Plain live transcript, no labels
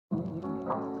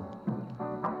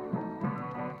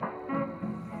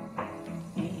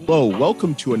Hello,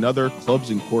 welcome to another Clubs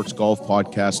and Corks Golf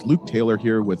podcast. Luke Taylor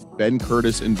here with Ben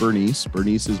Curtis and Bernice.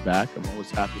 Bernice is back. I'm always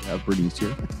happy to have Bernice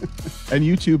here. And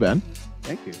you too, Ben.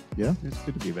 Thank you. Yeah. It's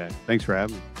good to be back. Thanks for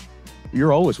having me.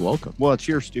 You're always welcome. Well, it's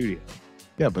your studio.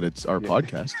 Yeah, but it's our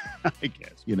podcast. I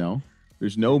guess. You know,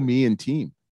 there's no me and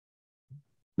team.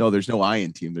 No, there's no I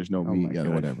in team. There's no me. Yeah,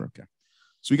 God. whatever. Okay.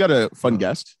 So we got a fun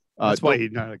guest. That's why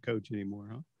you're not a coach anymore,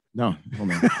 huh? No,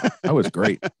 hold on. That was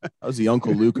great. I was the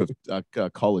Uncle Luke of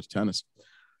college tennis.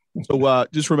 So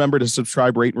just remember to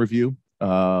subscribe, rate, and review.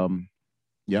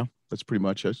 Yeah, that's pretty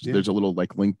much it. Yeah. There's a little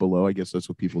link below. I guess that's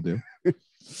what people do.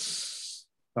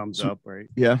 Thumbs up, right?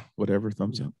 Yeah, whatever.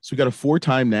 Thumbs up. So we got a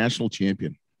 4-time national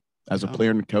champion as a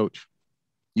player and a coach.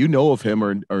 You know of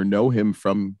him or know him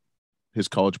from his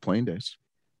college playing days.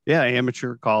 Yeah,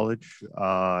 amateur, college.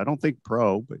 I don't think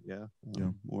pro, but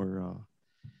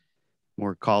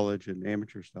more college and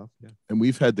amateur stuff. Yeah. And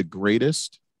we've had the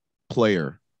greatest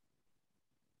player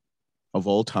of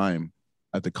all time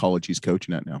at the college he's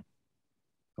coaching at now.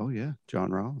 Oh yeah, John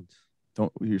Rollins.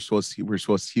 He was supposed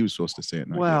to say it.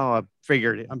 Well, I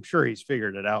figured it. I'm sure he's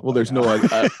figured it out. Well, there's now.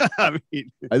 I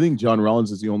think John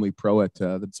Rollins is the only pro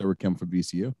that's ever come from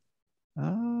VCU.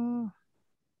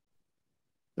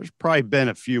 There's probably been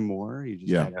a few more.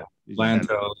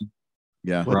 Lanto.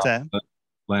 Yeah. What's Rafa, that?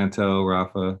 Lanto,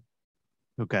 Rafa.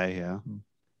 Okay. Yeah.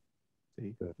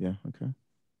 See? Yeah. Okay.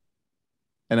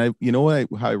 And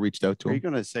how I reached out to him. Are you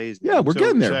going to say his Yeah, name? we're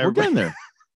getting there. We're getting there.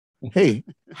 Hey,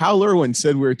 Hal Irwin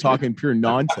said we were talking pure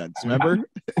nonsense. Remember?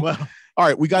 Well, all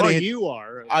right. We got you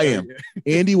are. I am.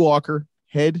 Andy Walker,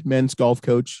 head men's golf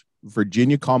coach,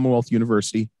 Virginia Commonwealth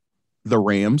University, the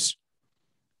Rams,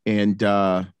 and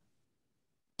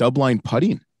Dubline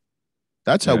putting.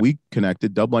 That's how we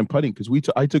connected. Dubline putting, because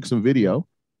I took some video.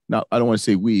 Now I don't want to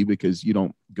say we because you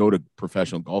don't go to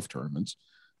professional golf tournaments.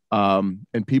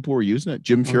 And people were using it.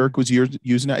 Jim Furyk was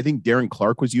using it. I think Darren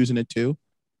Clark was using it too.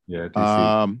 Yeah.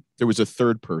 DC. There was a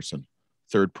third pro.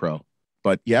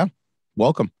 But yeah,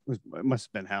 welcome. It must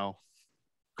have been Hal.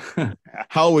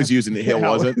 Hal was using it. Hill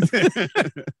wasn't.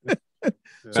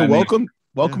 So welcome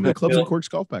to Clubs and Corks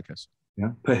Golf Podcast.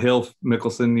 Yeah. Pahil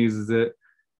Mickelson uses it,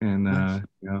 and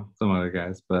some other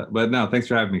guys. But no, thanks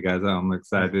for having me, guys. I'm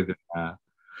excited.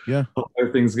 Hope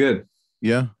everything's good.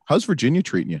 Yeah. How's Virginia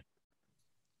treating you?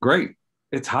 Great.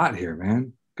 It's hot here,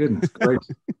 man. Goodness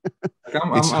gracious.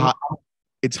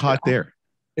 It's hot there.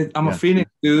 I'm a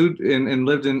Phoenix dude and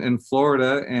lived in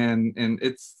Florida, and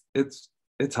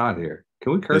it's hot here.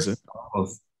 Can we curse? Is it?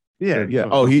 Yeah. Yeah.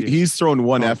 Oh, he's thrown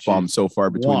one F-bomb so far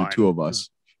between the two of us.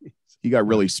 He got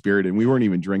really spirited, and we weren't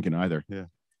even drinking either. Yeah.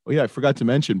 Oh yeah, I forgot to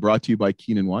mention, brought to you by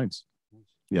Keenan Wines.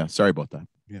 Yeah, sorry about that.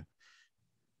 Yeah.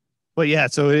 But yeah,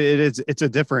 so it's a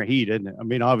different heat, isn't it? I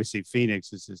mean, obviously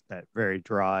Phoenix is just that very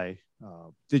dry.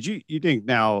 Did you think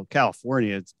now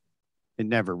California, it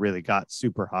never really got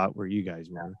super hot where you guys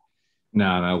were?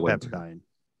 No, it wasn't. Pepperdine.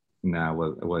 No,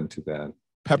 it wasn't too bad.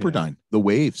 Pepperdine, the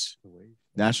Waves,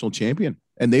 national champion.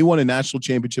 And they won a national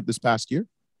championship this past year.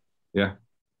 Yeah.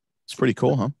 It's pretty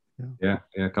cool, huh? Yeah,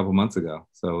 a couple months ago.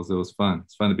 So it was fun.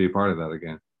 It's fun to be a part of that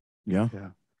again. Yeah.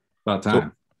 About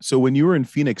time. So when you were in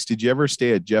Phoenix, did you ever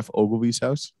stay at Jeff Ogilvy's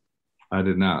house? I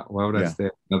did not. Why would I stay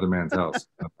at another man's house?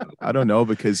 I don't know,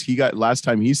 because last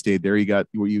time he stayed there,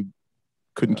 where you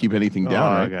couldn't keep anything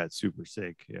down. Right? I got super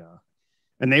sick. Yeah.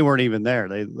 And they weren't even there.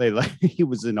 He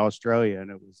was in Australia,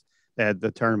 and they had the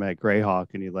tournament at Greyhawk,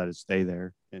 and he let us stay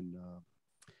there. And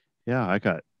I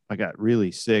got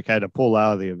really sick. I had to pull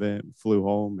out of the event, flew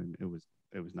home, and it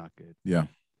was not good. Yeah.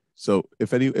 So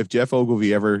if Jeff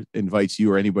Ogilvy ever invites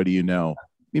you or anybody you know,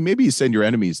 I mean, maybe you send your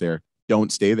enemies there. Don't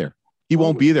stay there. He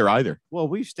won't be there either. Well,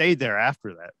 we stayed there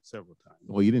after that several times.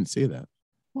 Well, you didn't say that.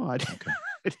 Well, I didn't. Okay.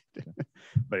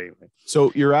 But anyway.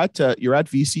 So you're at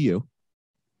VCU.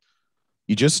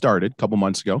 You just started a couple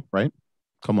months ago, right?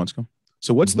 A couple months ago.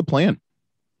 So what's the plan?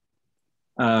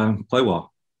 Play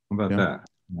well. How about that?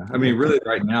 Yeah. I mean, really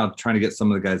right now, trying to get some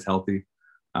of the guys healthy.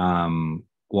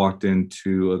 Walked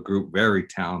into a group very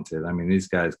talented. I mean, these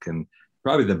guys can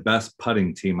probably the best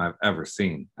putting team I've ever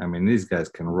seen. I mean, these guys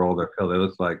can roll their pill. They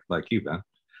look like you, Ben.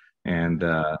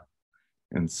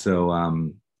 And so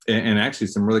and actually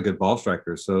some really good ball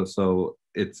strikers. So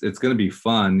it's going to be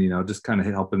fun, just kind of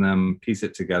helping them piece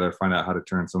it together, find out how to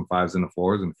turn some 5s into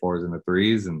 4s and 4s into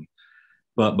 3s.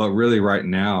 But really right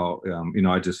now,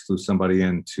 I just flew somebody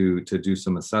in to do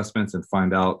some assessments and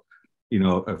find out,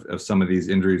 if some of these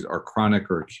injuries are chronic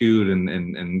or acute,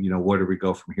 and where do we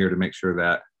go from here to make sure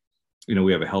that,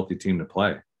 we have a healthy team to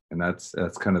play. And that's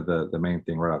kind of the main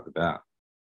thing right off the bat.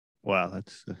 Wow,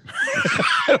 that's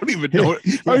I don't even know. I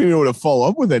don't even know what to follow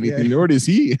up with anything. Nor does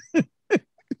he.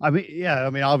 I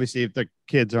mean, obviously, if the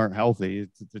kids aren't healthy,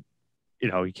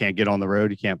 you can't get on the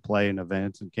road, you can't play in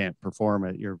events, and can't perform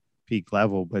at your peak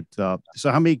level. But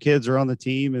so, how many kids are on the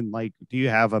team, and like, do you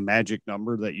have a magic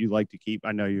number that you like to keep?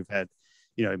 I know you've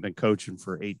been coaching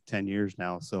for 8-10 years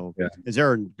now. So, is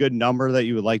there a good number that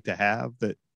you would like to have?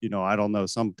 That I don't know.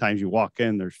 Sometimes you walk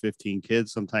in, there's 15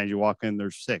 kids. Sometimes you walk in,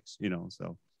 there's 6.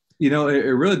 So. It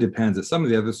really depends. At some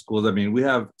of the other schools, I mean, we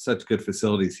have such good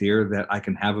facilities here that I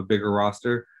can have a bigger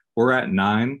roster. We're at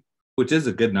 9, which is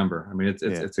a good number. I mean, it's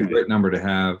a great number to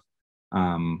have.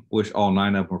 Wish all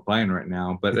 9 of them were playing right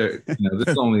now, but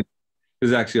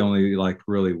there's actually only like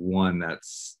really one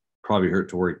that's probably hurt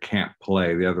to where he can't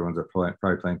play. The other ones are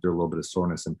probably playing through a little bit of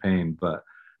soreness and pain. But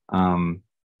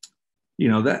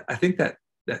that I think that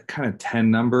kind of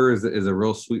 10 number is a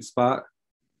real sweet spot.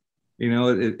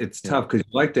 It's tough because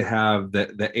you like to have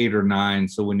the 8 or 9.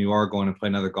 So when you are going to play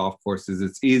another golf courses,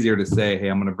 it's easier to say, hey,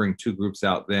 I'm going to bring 2 groups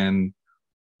out than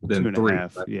 3.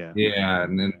 Right? Yeah.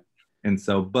 And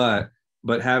so, but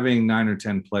having 9 or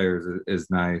 10 players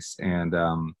is nice. And,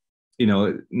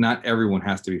 not everyone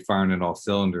has to be firing at all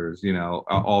cylinders,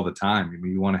 all the time. I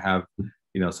mean, you want to have,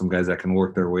 some guys that can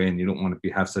work their way in. You don't want to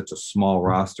have such a small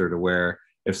roster to where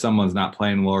if someone's not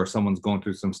playing well or someone's going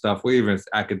through some stuff, well, even if it's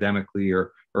academically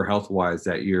or health-wise,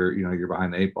 that you're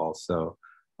behind the 8 ball. So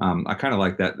I kind of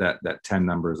like that 10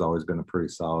 number has always been a pretty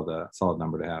solid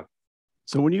number to have.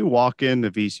 So when you walk into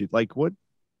VCU,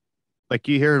 like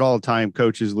you hear it all the time,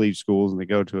 coaches leave schools and they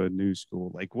go to a new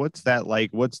school. Like, what's that like?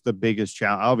 What's the biggest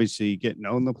challenge? Obviously, getting to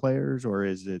know the players, or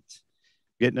is it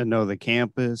getting to know the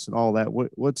campus and all that?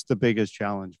 What's the biggest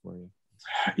challenge for you?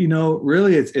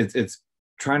 Really, it's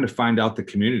trying to find out the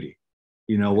community.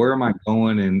 Where am I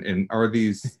going, and are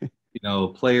these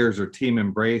players or team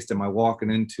embraced? Am I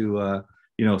walking into a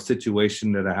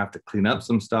situation that I have to clean up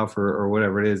some stuff or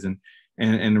whatever it is?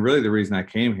 And really the reason I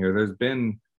came here, there's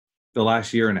been the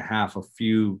last year and a half a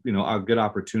few good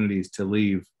opportunities to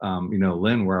leave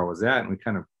Lynn, where I was at, and we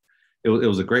kind of it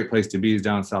was a great place to be. It's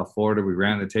down in South Florida. We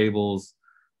ran the tables,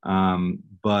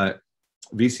 but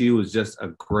VCU was just a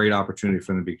great opportunity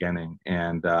from the beginning.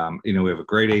 And, we have a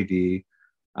great AD.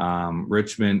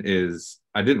 Richmond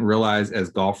I didn't realize as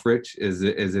golf rich as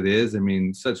it is. I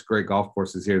mean, such great golf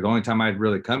courses here. The only time I'd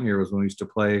really come here was when we used to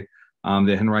play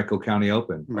the Henrico County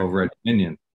Open over at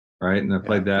Dominion, right? And I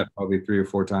played that probably 3 or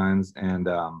 4 times. And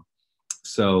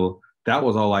so that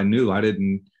was all I knew. I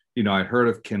didn't, I'd heard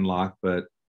of Kinloch, but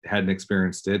hadn't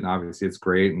experienced it. And obviously it's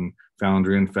great. And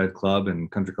Foundry and Fed Club and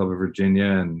Country Club of Virginia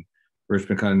and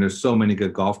Richmond County. And there's so many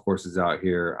good golf courses out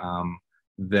here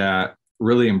that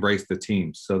really embrace the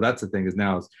teams. So that's the thing is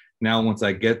now once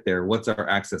I get there, what's our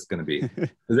access going to be?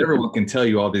 Because everyone can tell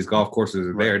you all these golf courses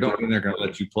are there. Don't mean they're going to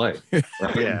let you play.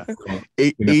 Right? Yeah. So,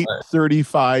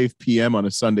 8:35 p.m. on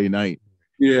a Sunday night.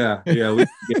 Yeah. We can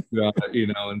get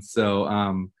and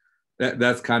so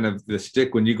that's kind of the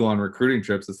shtick when you go on recruiting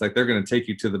trips. It's like they're going to take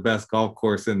you to the best golf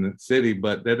course in the city,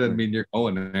 but that doesn't mean you're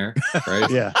going there, right?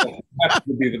 Yeah. You have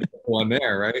to be the best one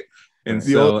there, right? And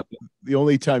the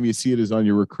only time you see it is on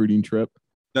your recruiting trip.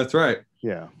 That's right.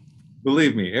 Yeah.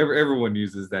 Believe me, everyone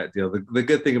uses that deal. The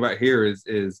good thing about here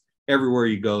is everywhere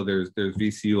you go, there's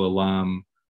VCU alum.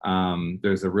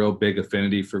 There's a real big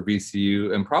affinity for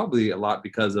VCU, and probably a lot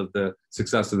because of the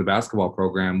success of the basketball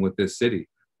program with this city.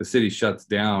 The city shuts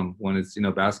down when it's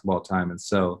basketball time, and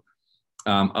so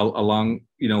along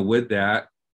with that,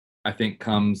 I think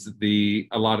comes a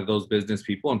lot of those business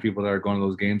people and people that are going to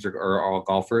those games are all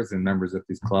golfers and members of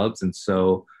these clubs, and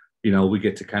so we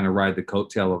get to kind of ride the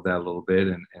coattail of that a little bit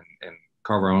and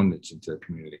carve our own niche into the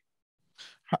community.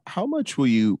 How much will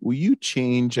you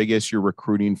change, I guess, your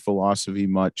recruiting philosophy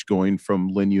much going from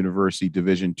Lynn University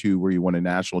Division II, where you won a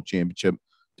national championship,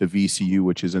 to VCU,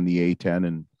 which is in the A10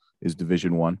 and is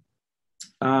Division I?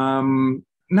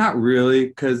 Not really,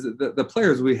 because the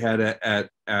players we had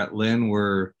at Lynn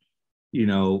were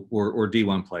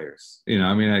D1 players.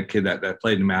 I mean, a kid that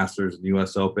played in Masters and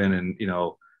US Open, and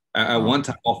at one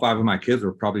time, all 5 of my kids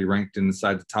were probably ranked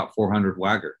inside the top 400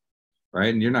 WAGR,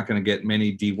 right? And you're not going to get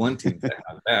many D1 teams that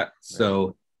have that.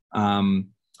 So,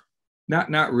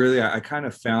 not really. I kind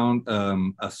of found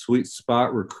a sweet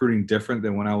spot recruiting different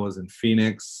than when I was in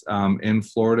Phoenix, in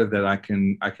Florida, that I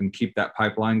can keep that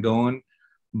pipeline going.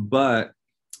 But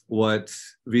what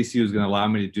VCU is going to allow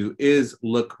me to do is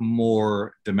look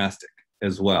more domestic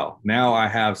as well. Now I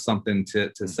have something to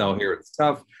sell here. It's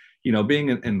tough. Being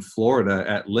in Florida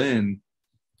at Lynn,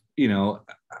 I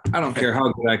don't care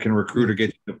how good I can recruit or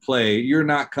get you to play. You're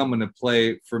not coming to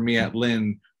play for me at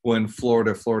Lynn when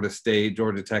Florida State,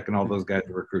 Georgia Tech, and all those guys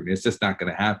are recruiting. It's just not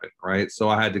going to happen, right? So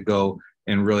I had to go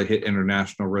and really hit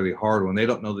international really hard when they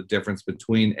don't know the difference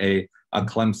between a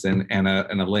Clemson and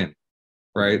a Lynn,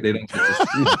 right? They don't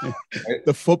right?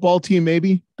 The football team,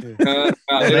 maybe. They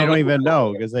don't even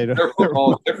know because they don't. Their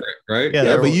football is different, right?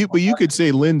 Yeah, but you could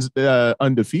say Lynn's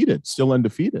undefeated, still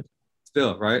undefeated.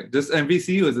 Still, right? And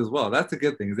VCU is as well. That's a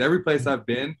good thing. Is every place I've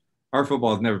been, our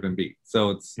football has never been beat. So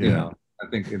it's you know. I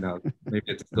think maybe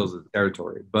it just goes with the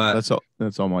territory, but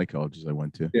that's all my colleges I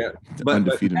went to. Yeah, but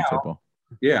undefeated in football.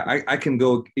 Yeah, I can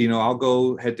go. I'll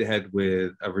go head to head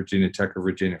with a Virginia Tech or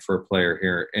Virginia for a player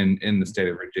here in the state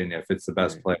of Virginia if it's the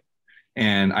best player,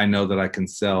 and I know that I can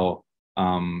sell.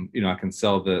 I can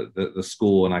sell the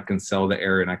school, and I can sell the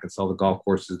area, and I can sell the golf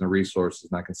courses and the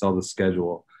resources, and I can sell the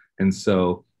schedule, and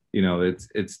so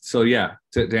it's so yeah.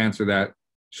 To answer that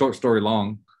short story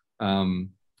long.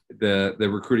 The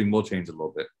recruiting will change a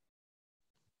little bit.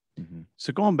 Mm-hmm.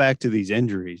 So going back to these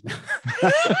injuries,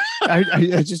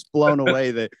 I just blown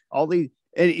away that all these,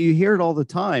 and you hear it all the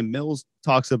time. Mills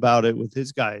talks about it with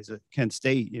his guys at Kent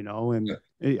State, and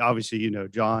obviously,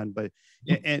 John, but,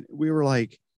 and we were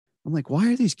like, I'm like,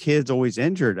 why are these kids always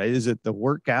injured? Is it the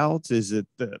workouts? Is it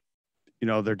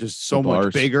they're just so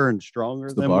much bigger and stronger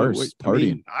than the bars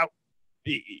partying.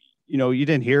 You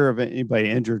didn't hear of anybody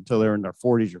injured until they're in their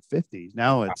 40s or 50s.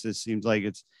 Now it just seems like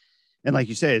and like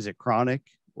you say, is it chronic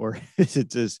or is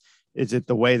it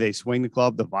the way they swing the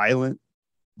club, the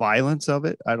violence of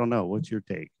it? I don't know. What's your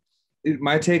take?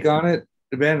 My take on it,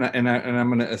 Ben, and I'm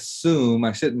going to assume,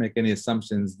 I shouldn't make any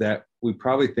assumptions, that we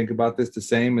probably think about this the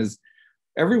same as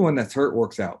everyone that's hurt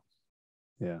works out.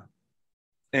 Yeah.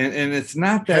 And it's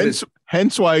not that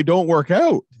hence why I don't work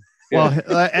out. Well,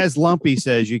 as Lumpy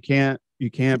says, you can't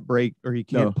break or you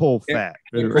can't pull fat.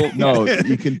 No,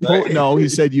 you can pull. No, he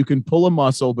said you can pull a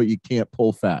muscle, but you can't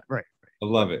pull fat. Right. I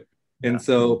love it. And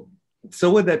so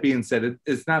with that being said,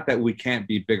 it's not that we can't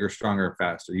be bigger, stronger, and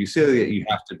faster. You see that you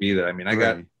have to be that. I mean, I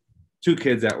got two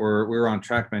kids that we were on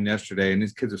TrackMan yesterday, and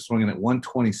these kids are swinging at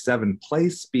 127 play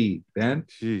speed, Ben.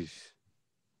 Jeez.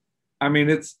 I mean,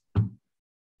 but it's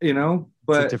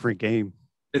a different game.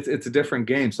 It's a different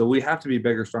game. So we have to be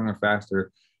bigger, stronger,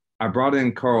 faster. I brought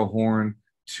in Carl Horn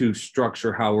to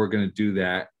structure how we're going to do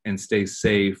that and stay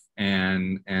safe.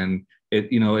 And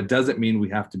it doesn't mean we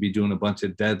have to be doing a bunch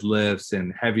of deadlifts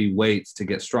and heavy weights to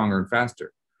get stronger and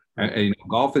faster. And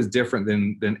golf is different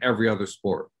than every other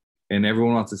sport. And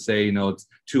everyone wants to say, it's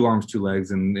 2 arms, 2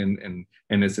 legs, and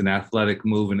it's an athletic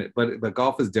move. But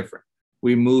golf is different.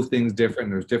 We move things different.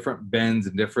 There's different bends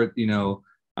and different,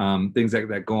 things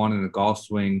that go on in a golf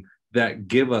swing that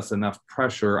give us enough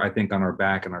pressure, I think, on our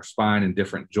back and our spine and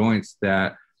different joints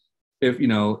that if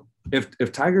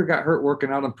Tiger got hurt working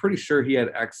out, I'm pretty sure he had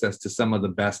access to some of the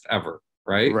best ever,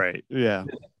 right? Right. Yeah.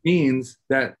 It means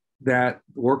that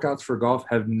workouts for golf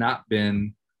have not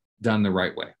been done the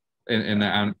right way. And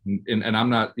I'm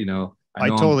not, I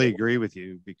totally agree with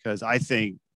you because I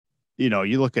think,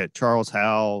 you look at Charles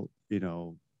Howell,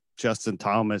 Justin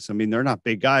Thomas. I mean, they're not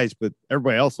big guys, but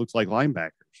everybody else looks like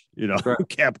linebackers. Right.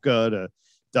 Koepka to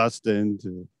Dustin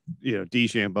to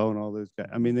DeChambeau and all those guys.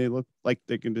 I mean, they look like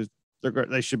they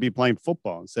should be playing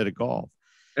football instead of golf.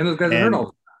 And those guys are hurt all the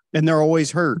time. And they're always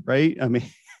hurt, right? I mean,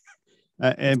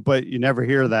 but you never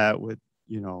hear that with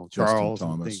Charles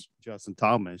and Justin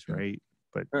Thomas, right?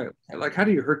 But right. Like, how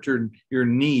do you hurt your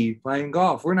knee playing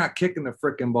golf? We're not kicking the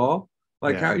freaking ball.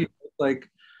 Like, how you like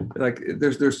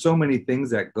there's so many things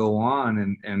that go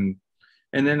on, and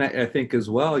then I think as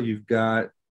well, you've got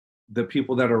the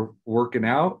people that are working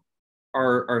out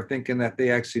are thinking that they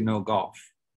actually know golf,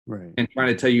 right? And trying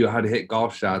to tell you how to hit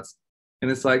golf shots, and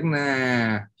it's like,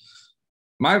 nah.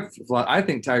 I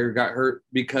think Tiger got hurt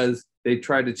because they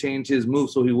tried to change his move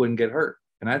so he wouldn't get hurt,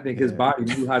 and I think his body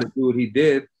knew how to do what he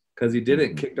did because he did it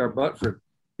and kicked our butt for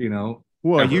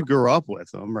Well, ever. You grew up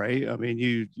with them, right? I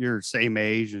mean, you're same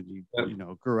age, and you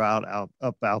grew up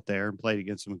out there and played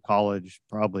against them in college.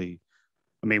 Probably,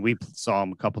 I mean, we saw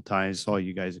them a couple times, saw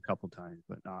you guys a couple times,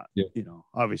 but not,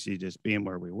 obviously just being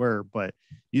where we were. But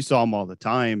you saw them all the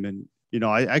time, and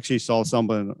I actually saw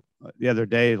someone the other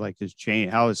day, like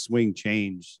how his swing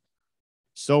changed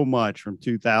so much from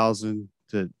 2000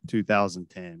 to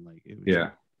 2010. Like it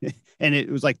was, and it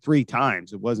was like 3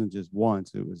 times. It wasn't just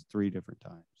once; it was 3 different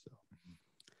times. So.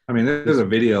 I mean, there's a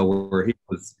video where he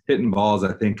was hitting balls,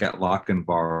 I think, at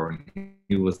Lochinvar, and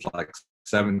he was like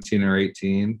 17 or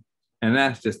 18. And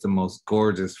that's just the most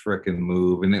gorgeous freaking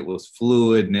move. And it was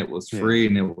fluid, and it was free,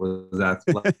 and it was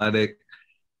athletic.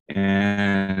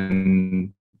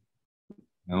 And,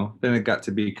 then it got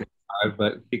to be 5,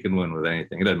 but he can win with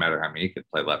anything. It doesn't matter how many. He could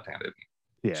play left-handed.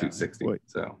 shoot 60.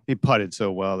 So he putted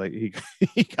so well that he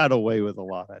got away with a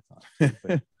lot that time.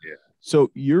 yeah.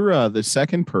 So you're the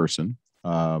second person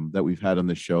that we've had on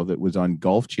the show that was on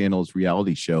Golf Channel's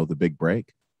reality show, The Big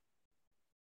Break.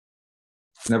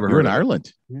 Never You're heard in of it.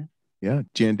 Ireland. Yeah.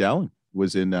 Jan Dallin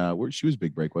was in where she was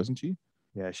Big Break, wasn't she?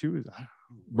 Yeah, she was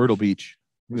Myrtle Beach.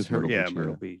 It was her, Myrtle Beach.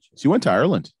 Myrtle Beach. So you went to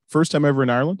Ireland. First time ever in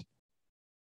Ireland?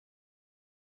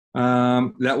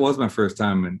 That was my first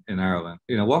time in Ireland.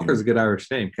 You know, Walker's a good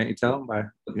Irish name. Can't you tell by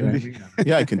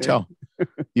Yeah, I can tell.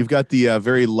 You've got the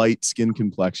very light skin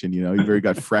complexion, you know, you've very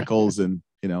got freckles and,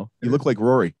 you know, you look like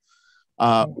Rory.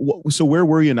 So where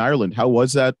were you in Ireland? How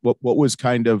was that? What was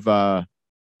kind of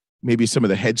maybe some of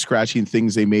the head scratching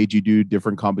things they made you do,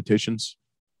 different competitions?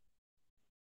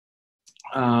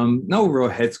 No real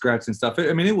head scratching stuff.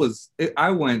 I mean,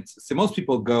 I went, so most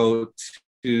people go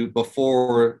to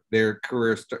before their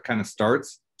career kind of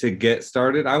starts to get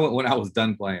started. I went when I was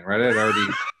done playing, right? I'd already,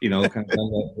 you know, kind of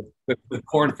done the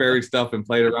Corn Ferry stuff and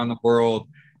played around the world.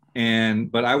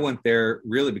 But I went there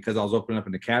really because I was opening up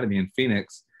an academy in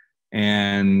Phoenix.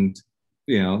 And,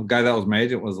 you know, guy that was my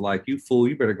agent was like, you fool,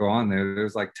 you better go on there.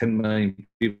 There's like 10 million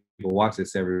people watch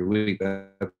this every week.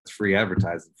 That's free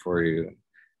advertising for you.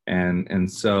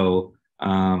 And so,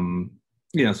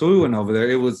 you know, so we went over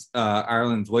there. It was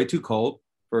Ireland's way too cold,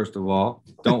 first of all.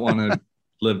 Don't want to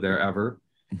live there ever,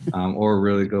 or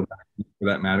really go back for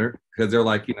that matter. Because they're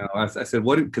like, you know, I said,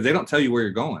 what? Because they don't tell you where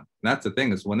you're going. And that's the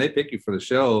thing is when they pick you for the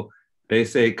show, they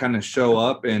say kind of show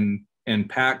up and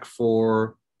pack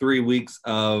for 3 weeks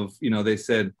of, you know, they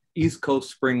said East Coast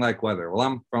spring-like weather.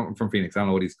 Well, I'm from Phoenix. I don't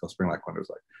know what East Coast spring-like weather is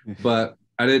like, but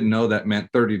I didn't know that meant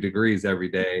 30 degrees every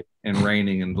day and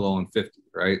raining and blowing 50,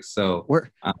 right? So,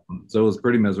 so it was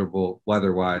pretty miserable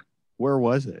weather-wise. Where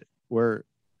was it? Where?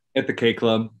 At the K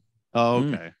Club. Oh,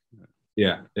 okay.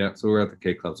 Yeah. So we were at the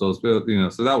K Club. So it was, you know,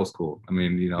 so that was cool. I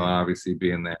mean, you know, obviously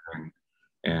being there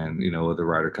and you know, with the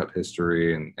Ryder Cup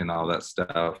history and all that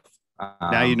stuff.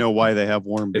 Now you know why they have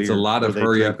warm beer. It's a lot of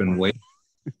hurry up and wait.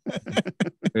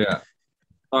 Yeah.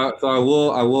 So I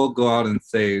will go out and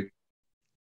say,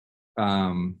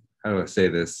 how do I say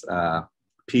this?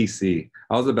 PC.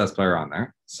 I was the best player on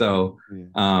there. So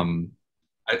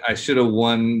I should have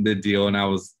won the deal,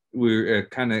 and we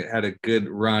kind of had a good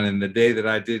run. And the day that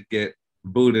I did get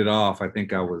booted off, I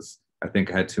think I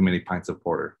had too many pints of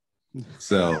porter.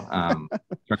 So I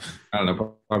don't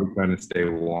know, probably trying to stay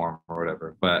warm or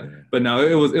whatever. But no,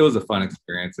 it was a fun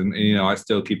experience, and you know, I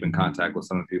still keep in contact with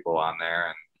some of the people on there,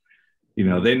 and you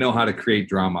know, they know how to create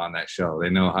drama on that show. They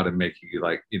know how to make you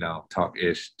like, you know, talk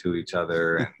ish to each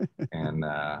other and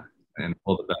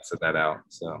pull the best of that out.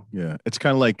 So yeah, it's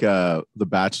kind of like The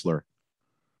Bachelor.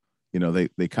 You know,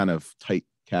 they kind of type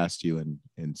cast you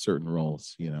in certain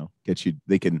roles. You know,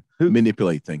 they can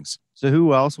manipulate things. So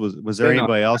who else was there?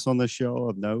 Anybody else on the show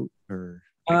of note? Or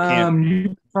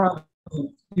you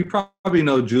probably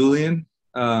know Julian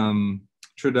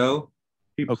Trudeau.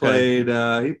 He played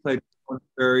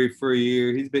Cornbury for a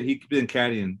year. He's been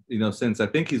caddying, you know, since I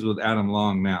think he's with Adam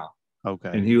Long now. Okay.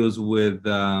 And he was with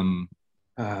who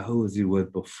was he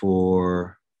with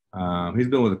before? He's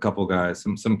been with a couple guys,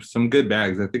 some good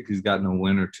bags. I think he's gotten a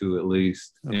win or two at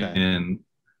least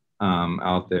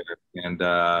out there.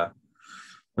 And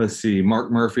let's see,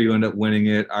 Mark Murphy who ended up winning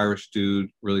it. Irish dude,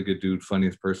 really good dude,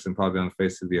 funniest person probably on the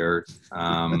face of the earth.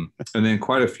 And then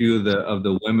quite a few of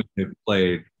the women have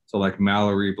played. So like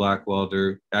Mallory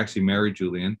Blackwelder actually married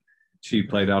Julian. She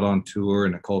played out on tour,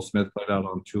 and Nicole Smith played out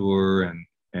on tour,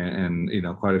 and you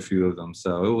know, quite a few of them.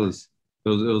 So it was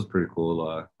pretty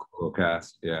cool. Cool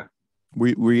cast. Yeah.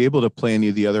 Were you able to play any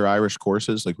of the other Irish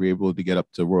courses? Like, were you able to get up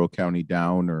to Royal County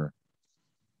Down or?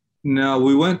 No,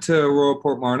 we went to Royal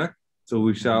Portmarnock. So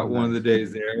we shot one of the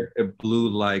days there. It blew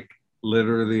like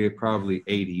literally probably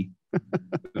 80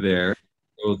 there.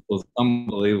 It was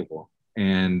unbelievable.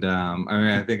 And I mean,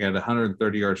 I think I had a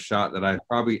 130-yard shot that I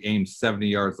probably aimed 70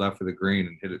 yards left of the green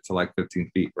and hit it to like 15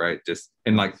 feet, right?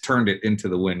 And like turned it into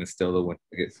the wind and still the wind.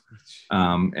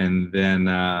 And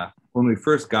then when we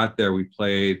first got there, we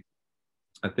played,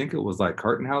 I think it was like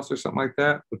Carton House or something like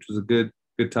that, which was a good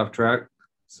tough track.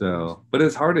 So, but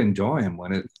it's hard to enjoy them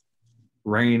when it's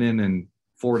raining and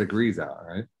 4 degrees out,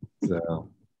 right? So,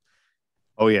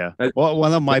 oh yeah. Well,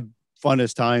 one of my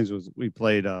funnest times was we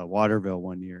played Waterville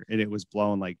one year, and it was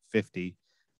blowing like 50,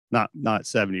 not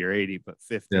 70 or 80, but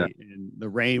 50, and the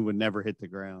rain would never hit the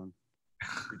ground.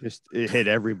 It hit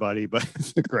everybody but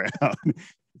the ground.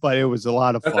 But it was a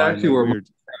lot of fun.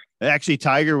 Actually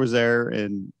Tiger was there,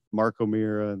 and Marco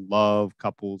Mira and Love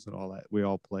couples and all that. We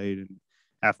all played, and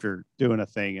after doing a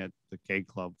thing at the K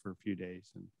Club for a few days.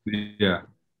 And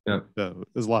Yep. So it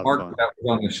was a lot Mark of fun. that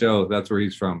was on the show. That's where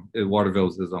he's from. Waterville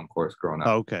was his own course growing up.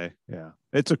 Oh, okay. Yeah.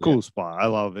 It's a cool spot. I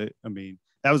love it. I mean,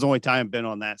 that was the only time I've been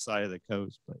on that side of the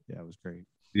coast, but yeah, it was great.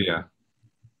 Yeah.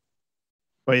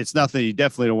 But it's nothing. You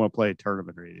definitely don't want to play a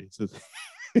tournament, really. So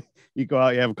you go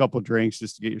out, you have a couple of drinks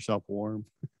just to get yourself warm.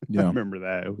 Yeah. I remember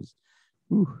that. It was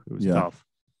tough.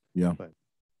 Yeah. But,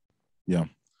 yeah.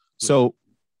 So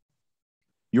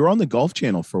you were on the Golf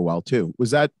Channel for a while too.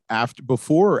 Was that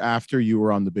before or after you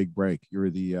were on the big break? You were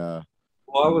the well,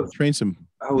 I was trained some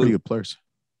pretty good players.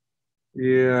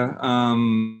 Yeah.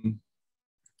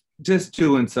 Just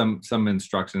doing some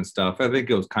instruction stuff. I think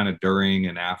it was kind of during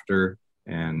and after,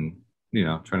 and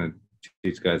trying to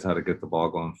teach guys how to get the ball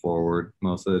going forward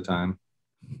most of the time.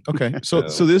 Okay, so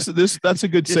this that's a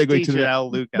good segue to the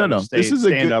Luke. This is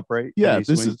a good upright. Yeah,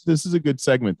 this is a good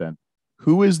segment then.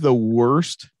 Who is the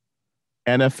worst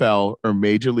NFL or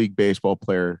Major League Baseball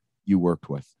player you worked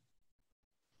with?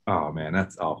 Oh man,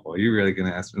 that's awful. You're really gonna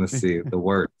ask me to see the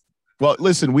worst? Well,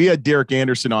 listen, we had Derek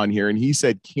Anderson on here, and he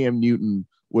said Cam Newton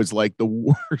was like the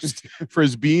worst for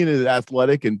his being as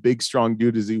athletic and big, strong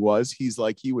dude as he was. He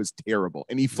was terrible,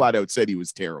 and he flat out said he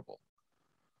was terrible.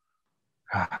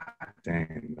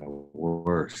 Dang, the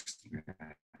worst.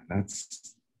 Man.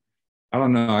 I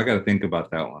don't know. I got to think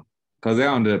about that one because they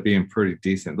ended up being pretty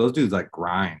decent. Those dudes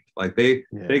grind, they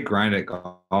grind at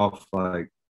golf.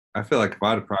 I feel like if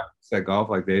I'd have practiced at golf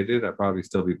like they did, I'd probably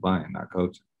still be playing, not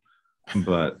coaching.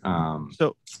 But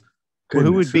so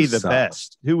who would be the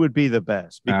best? Who would be the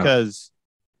best? Because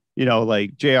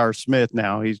like J.R. Smith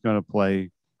now, he's going to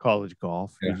play college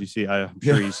golf. Yeah. Did you see? I'm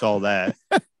sure you saw that.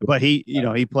 But he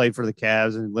played for the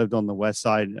Cavs and lived on the west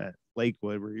side at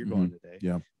Lakewood where you're going today.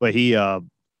 Yeah. But he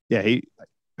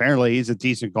apparently he's a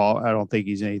decent golfer. I don't think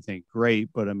he's anything great,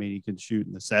 but I mean he can shoot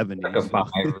in the 70s. Like a 5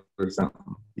 or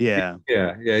something. Yeah.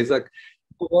 Yeah. He's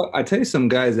I tell you some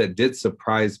guys that did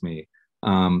surprise me.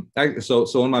 So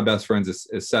one of my best friends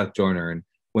is Seth Joyner, and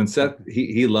when Seth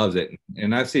he loves it,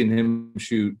 and I've seen him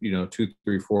shoot 2,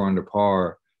 3, 4 under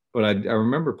par. But I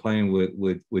remember playing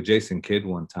with Jason Kidd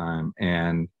one time,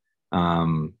 and I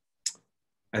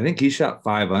think he shot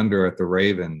 5 under at the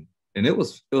Raven, and it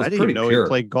was I didn't pretty even know pure. he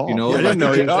played golf. I didn't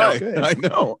know he was good. I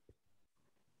know.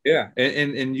 Yeah,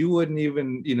 and you wouldn't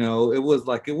even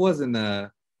it wasn't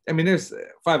a. I mean, there's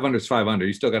 5 under is 5 under.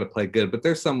 You still got to play good, but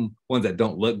there's some ones that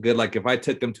don't look good. Like if I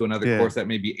took him to another course that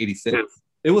may be 86,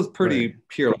 it was pretty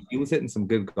pure. He was hitting some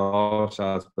good golf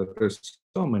shots, but there's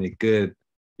so many good.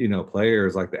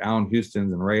 Players like the Allen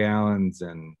Houstons and Ray Allens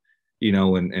and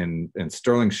and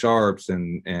Sterling Sharps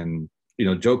and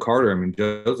Joe Carter. I mean,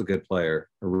 Joe's a good player,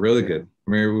 really good.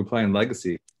 I mean, we were playing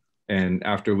Legacy, and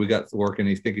after we got to work, and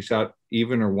he shot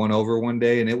even or 1 over one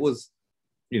day, and it was,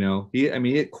 he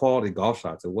hit quality golf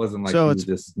shots. It wasn't like he was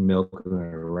just milking it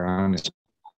around.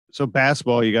 So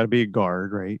basketball, you got to be a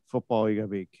guard, right? Football, you got to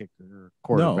be a kicker or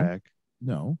quarterback.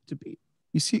 No, to be.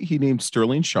 You see, he named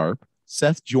Sterling Sharp.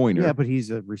 Seth Joyner. Yeah, but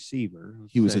he's a receiver.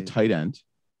 He was a tight end.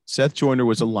 Seth Joyner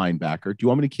was a linebacker. Do you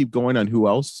want me to keep going on who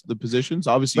else the positions?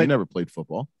 Obviously, you never played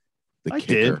football. I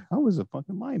did. I was a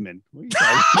fucking lineman. What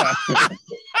are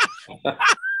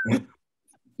you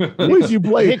what did you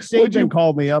play? Nick Saban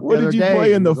called me up. What did you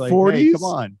play in the 40s? Hey, come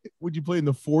on. Would you play in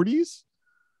the 40s?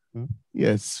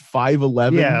 Yes,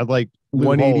 5'11". Yeah, like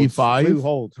 185. Lou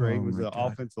Holtz, right? Was the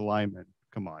offensive lineman.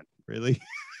 Come on, really?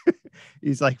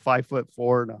 He's like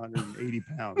 5'4" and 180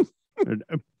 pounds,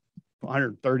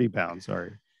 130 pounds.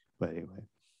 Sorry, but anyway.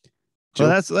 So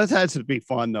that's had to be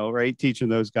fun though, right? Teaching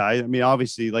those guys. I mean,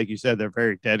 obviously, like you said, they're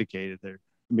very dedicated. They're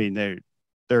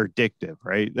addictive,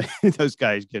 right? Those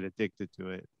guys get addicted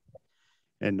to it,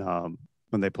 and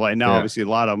when they play now, obviously, a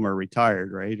lot of them are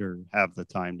retired, right, or have the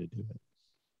time to do it.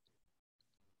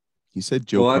 He said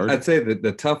Joe. Well, I'd say that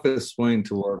the toughest swing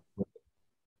to work with.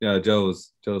 Yeah,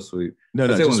 Joe's sweet. No,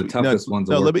 I'd say one of the toughest ones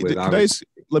to work with.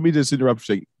 Let me just interrupt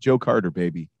you. Joe Carter,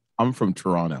 baby. I'm from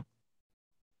Toronto.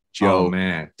 Joe,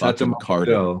 man, touch him,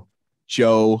 Carter.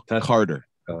 Joe Carter.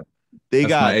 They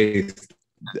got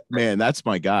man. That's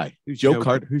my guy. Who's Joe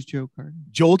Carter? Who's Joe Carter?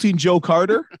 Jolting Joe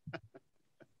Carter.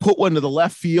 Put one to the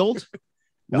left field.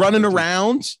 Running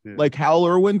around like Hal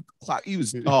Irwin. He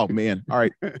was. Oh man. All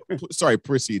right. Sorry.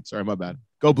 Proceed. Sorry, my bad.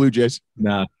 Go Blue Jays.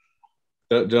 Nah.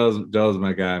 Joe's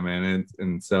my guy, man,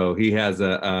 and so he has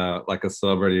a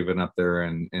celebrity event up there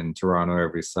in Toronto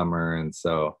every summer, and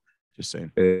so just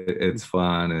saying it's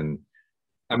fun, and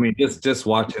I mean just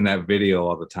watching that video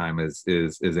all the time is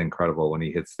incredible when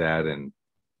he hits that and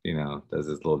does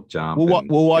his little jump.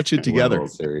 We'll watch it together.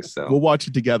 Series, so we'll watch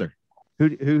it together.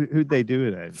 Who'd they do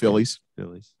it at? Phillies. All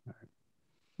right.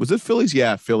 Was it Phillies?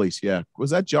 Yeah, Phillies. Yeah.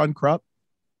 Was that John Krupp?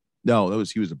 No, he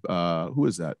was who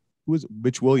is that? Who is it?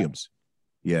 Mitch Williams?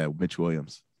 Yeah, Mitch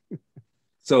Williams.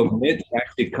 So Mitch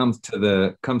actually comes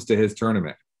to his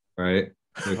tournament, right?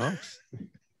 Oh,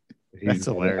 that's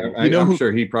hilarious. I'm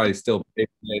sure he probably still.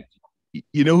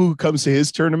 You know who comes to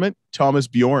his tournament? Thomas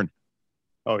Bjorn.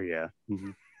 Oh yeah.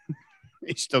 Mm-hmm.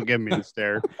 He's still giving me the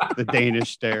stare, the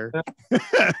Danish stare.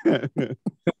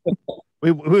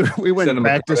 we went and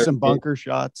practiced some bunker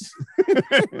shots.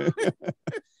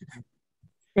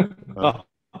 Oh,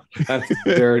 that's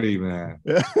dirty, man.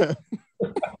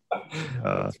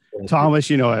 Thomas,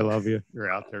 you know I love you.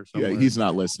 You're out there somewhere. Yeah, he's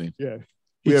not listening. Yeah,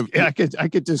 I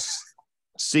could just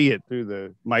see it through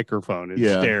the microphone.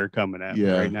 His stare coming at me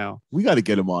right now. We got to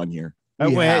get him on here.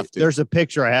 There's a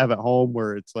picture I have at home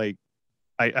where it's like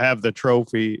I have the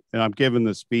trophy and I'm giving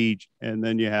the speech, and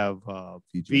then you have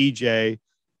VJ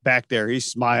back there. He's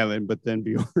smiling, but then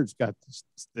Bjorn's got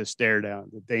the stare down,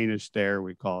 the Danish stare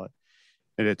we call it,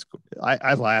 and it's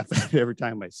I laugh at it every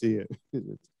time I see it.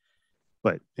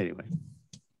 But anyway,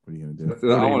 what are you gonna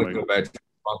do? I want to go back to the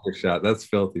bunker shot. That's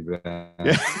filthy, man.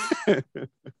 Yeah.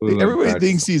 Everybody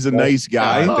thinks he's a nice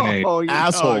guy.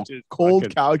 Asshole, cold,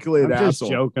 calculated asshole.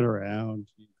 Just joking around.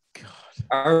 God,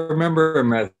 I remember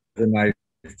him as a nice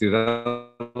dude. I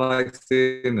like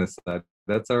seeing this side.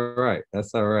 That's all right.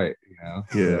 That's all right. You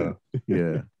know.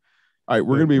 Yeah. All right,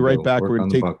 we're gonna be right back. We're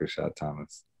gonna take bunker shot,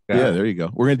 Thomas. Yeah, there you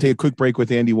go. We're gonna take a quick break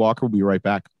with Andy Walker. We'll be right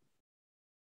back.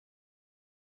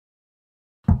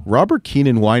 Robert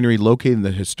Keenan Winery, located in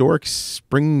the historic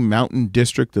Spring Mountain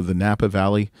district of the Napa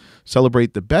Valley.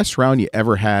 Celebrate the best round you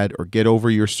ever had, or get over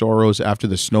your sorrows after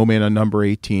the snowman on number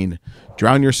 18.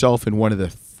 Drown yourself in one of the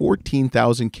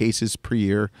 14,000 cases per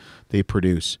year they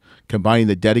produce, combining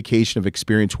the dedication of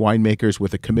experienced winemakers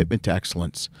with a commitment to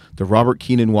excellence. The Robert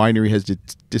Keenan Winery has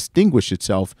distinguished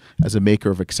itself as a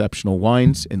maker of exceptional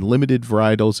wines in limited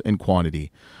varietals and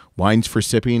quantity. Wines for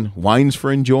sipping, wines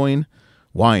for enjoying,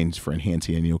 wines for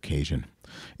enhancing any occasion.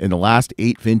 In the last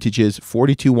 8 vintages,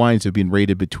 42 wines have been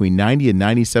rated between 90 and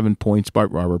 97 points by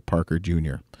Robert Parker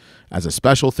Jr. As a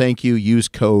special thank you, use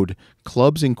code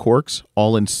Clubs and Corks,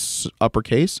 all in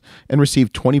uppercase, and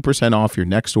receive 20% off your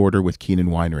next order with Keenan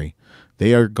Winery.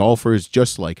 They are golfers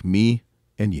just like me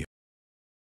and you.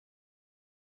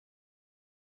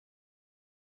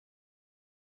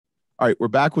 All right, we're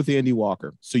back with Andy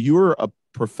Walker. So you were a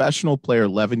professional player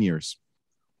 11 years.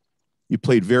 You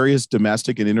played various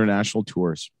domestic and international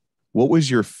tours. What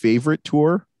was your favorite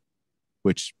tour?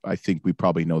 Which I think we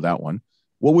probably know that one.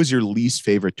 What was your least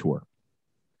favorite tour?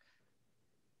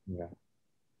 Yeah.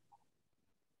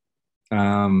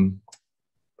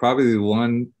 Probably the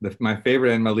one, my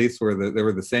favorite and my least they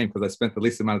were the same, because I spent the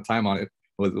least amount of time on it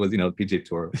was the PGA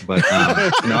Tour. But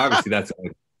obviously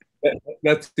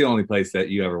that's the only place that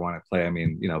you ever want to play. I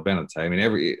mean, Ben will tell you. I mean,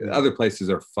 every other places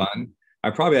are fun. I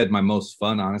probably had my most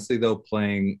fun, honestly, though,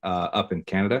 playing up in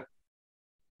Canada,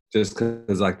 just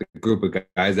because like the group of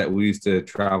guys that we used to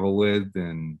travel with,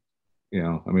 and we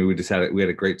had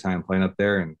a great time playing up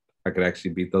there, and I could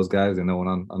actually beat those guys and no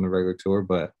one on the regular tour.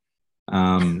 But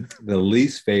the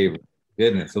least favorite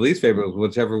was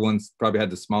whichever one's probably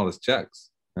had the smallest checks,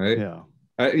 right? Yeah.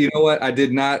 You know what? I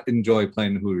did not enjoy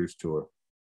playing the Hooters tour.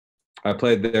 I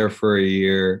played there for a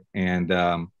year, and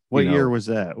what year was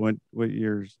that? What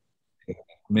years?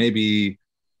 Maybe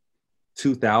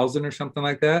 2000 or something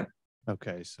like that.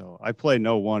 Okay, so I played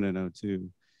 01 and 02.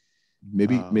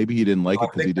 Maybe he didn't like it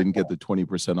because he didn't get the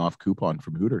 20% off coupon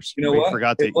from Hooters. You know what?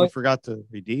 He forgot to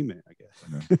redeem it, I guess.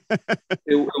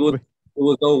 It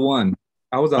was 01.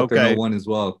 I was out there in 01 as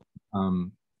well.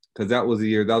 Because that was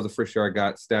the first year I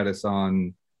got status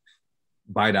on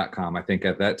buy.com, I think,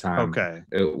 at that time. Okay.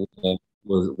 It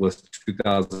was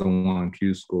 2001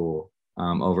 Q School.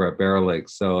 Over at Barrel Lake.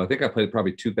 So I think I played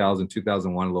probably 2000,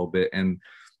 2001 a little bit. And,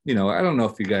 I don't know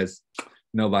if you guys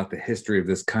know about the history of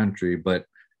this country, but,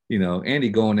 Andy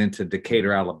going into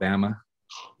Decatur, Alabama.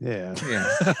 Yeah.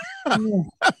 A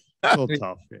little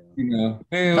tough. Yeah.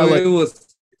 It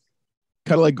was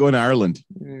kind of like going to Ireland.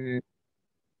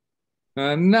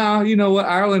 No, you know what?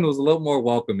 Ireland was a little more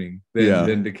welcoming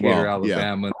than Decatur,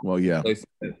 Alabama. Yeah. Well, yeah.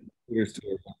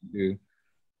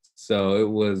 So it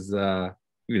was,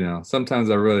 sometimes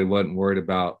I really wasn't worried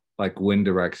about like wind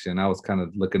direction. I was kind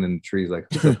of looking in the trees like,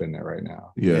 what's up in there right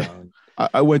now? Yeah.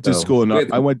 I went to school in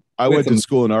I went to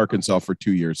school in Arkansas for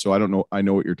 2 years, so I don't know. I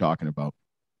know what you're talking about.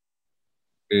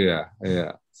 Yeah.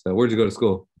 So where'd you go to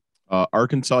school?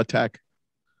 Arkansas Tech.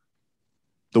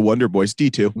 The Wonder Boys,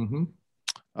 D2. Mm-hmm.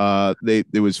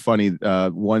 It was funny.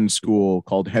 One school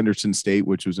called Henderson State,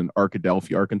 which was in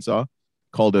Arkadelphia, Arkansas,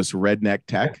 called us Redneck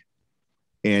Tech.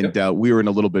 Yeah. And we were in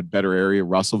a little bit better area,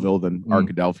 Russellville, than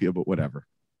Arkadelphia, but whatever.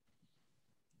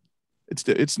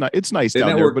 It's not. It's nice Isn't down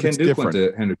that there, where but Ken it's Duke different.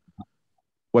 went to Henderson?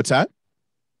 What's that?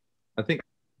 I think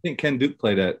Ken Duke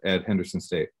played at Henderson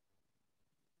State.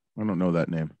 I don't know that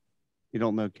name. You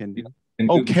don't know Ken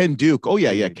Duke? Ken Duke. Oh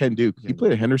yeah, Ken Duke. He Ken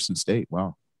played at Henderson State.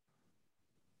 Wow,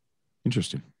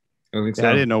 interesting. I think Yeah, so.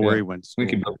 I didn't know where he went to I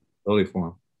think he school. built a facility for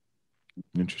him.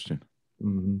 Interesting.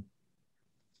 Mm-hmm.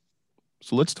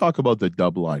 So let's talk about the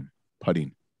Dubline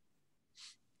putting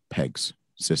pegs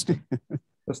system.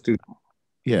 Let's do.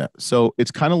 Yeah. So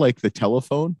it's kind of like the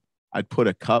telephone. I'd put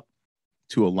a cup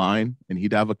to a line and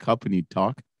he'd have a cup and he'd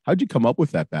talk. How'd you come up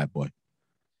with that bad boy?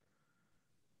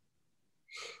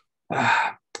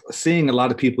 Seeing a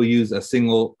lot of people use a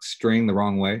single string the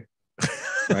wrong way,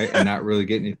 right? And not really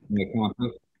getting anything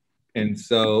accomplished. And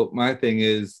so my thing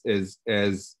is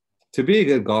as to be a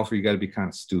good golfer, you got to be kind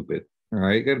of stupid,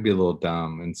 right? You got to be a little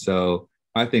dumb. And so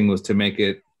my thing was to make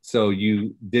it so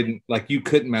you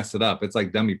couldn't mess it up. It's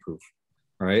like dummy proof,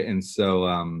 right? And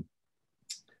so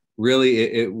really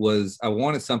it was, I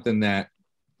wanted something that,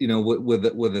 you know, with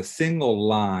a single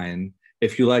line,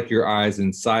 if you like your eyes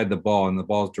inside the ball and the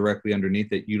ball's directly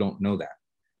underneath it, you don't know that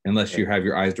unless you have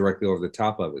your eyes directly over the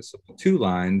top of it. So two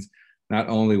lines, not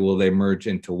only will they merge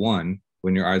into one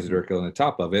when your eyes are directly on the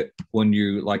top of it, when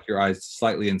you like your eyes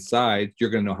slightly inside, you're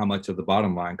going to know how much of the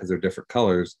bottom line, because they're different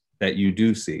colors, that you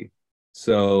do see.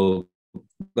 So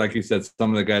like you said, some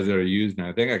of the guys that are using it,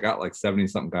 I think I got like 70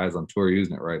 something guys on tour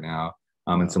using it right now.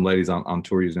 And some ladies on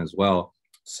tour using it as well.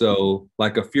 So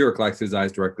like a Furyk likes his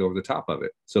eyes directly over the top of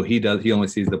it. So he only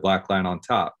sees the black line on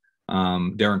top.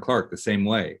 Darren Clark, the same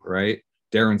way, right?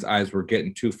 Darren's eyes were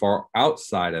getting too far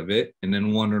outside of it and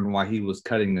then wondering why he was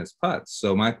cutting his putts.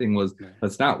 So my thing was,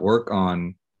 let's not work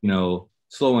on, you know,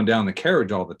 slowing down the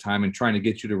carriage all the time and trying to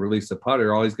get you to release a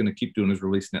putter. All he's going to keep doing is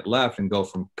releasing it left and go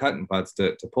from cutting putts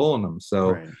to pulling them.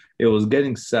 So it was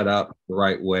getting set up the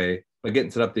right way, but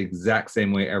getting set up the exact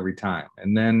same way every time.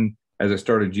 And then as I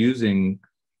started using,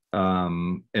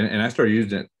 and I started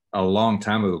using it a long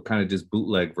time ago, kind of just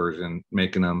bootleg version,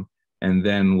 making them. And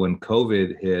then when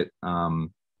COVID hit,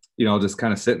 you know, just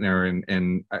kind of sitting there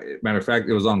and matter of fact,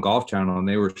 it was on Golf Channel and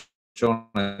they were showing,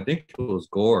 I think it was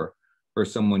Gore or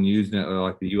someone using it,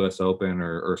 like the US Open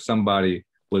or somebody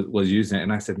was using it.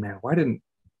 And I said, man, why didn't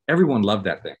everyone love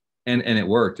that thing? And it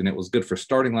worked. And it was good for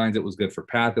starting lines. It was good for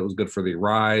path. It was good for the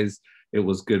rise. It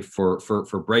was good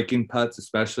for breaking putts,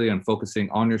 especially and focusing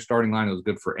on your starting line. It was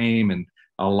good for aim and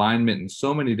alignment and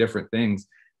so many different things.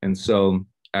 And so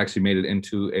I actually made it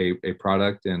into a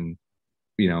product. And,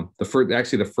 you know, the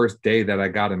first day that I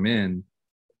got them in,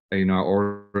 you know, I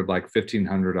ordered like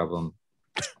 1,500 of them.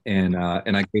 And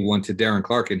I gave one to Darren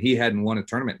Clark, and he hadn't won a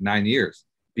tournament in 9 years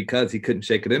because he couldn't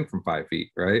shake it in from 5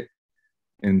 feet. Right.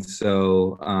 And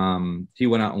so he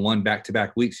went out and won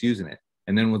back-to-back weeks using it,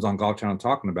 and then was on Golf Channel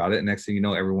talking about it. And next thing you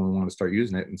know, everyone wanted to start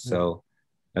using it. And so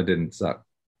that didn't suck.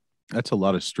 That's a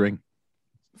lot of string.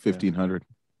 1,500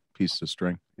 pieces of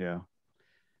string. Yeah.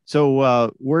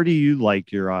 So where do you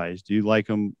like your eyes? Do you like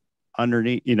them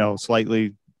underneath, you know,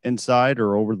 slightly inside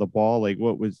or over the ball? Like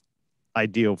what was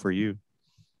ideal for you?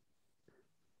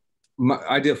 My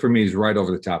ideal for me is right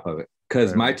over the top of it,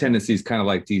 because my tendency is kind of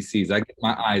like DC's. I get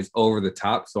my eyes over the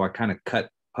top, so I kind of cut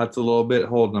putts a little bit,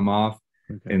 holding them off.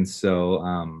 Okay. And so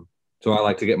I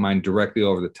like to get mine directly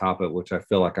over the top of it, which I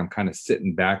feel like I'm kind of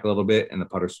sitting back a little bit and the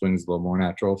putter swings a little more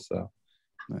natural. So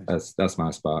that's my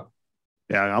spot.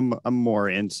 Yeah, I'm more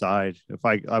inside. If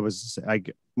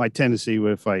my tendency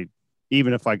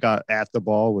even if I got at the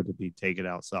ball would be take it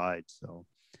outside. So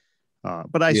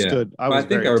but I stood.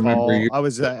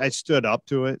 I stood up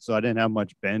to it, so I didn't have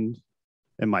much bend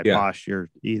in my posture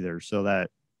either. So that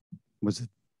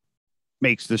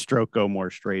makes the stroke go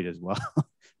more straight as well,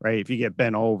 right? If you get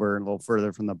bent over and a little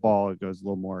further from the ball, it goes a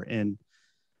little more in,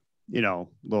 you know,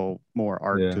 a little more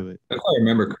arc to it. If I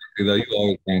remember correctly, though, you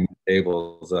always ran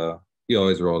tables. You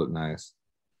always rolled it nice.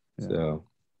 Yeah. So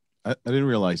I didn't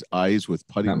realize eyes with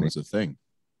putting was a thing.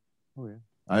 Oh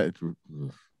yeah.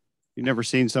 You never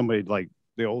seen somebody like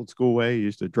the old school way? You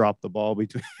used to drop the ball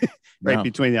between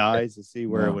between the eyes to see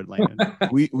where it would land.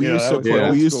 We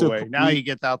used to now you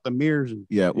get out the mirrors. And,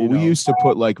 we used to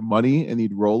put like money and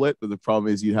you'd roll it, but the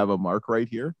problem is you'd have a mark right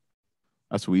here.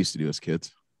 That's what we used to do as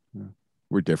kids. Yeah.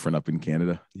 We're different up in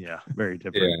Canada. Yeah, very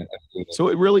different.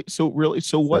 Yeah.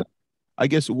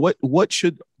 What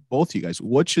should both of you guys?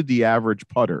 What should the average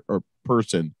putter or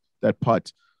person that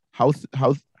puts?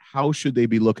 How should they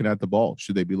be looking at the ball?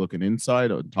 Should they be looking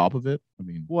inside on top of it? I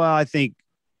mean, well, I think,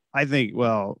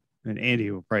 and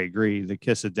Andy will probably agree, the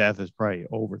kiss of death is probably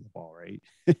over the ball, right?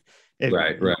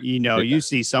 Right. You know, you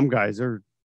see some guys are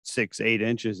 6-8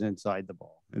 inches inside the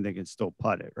ball and they can still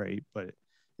putt it, right? But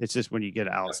It's just when you get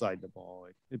outside the ball,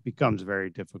 it becomes very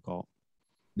difficult.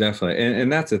 Definitely.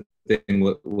 And that's a thing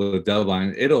with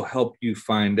Dubline. It'll help you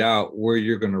find out where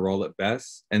you're going to roll it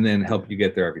best and then help you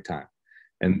get there every time.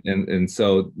 And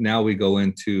so now we go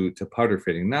into putter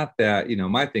fitting. Not that,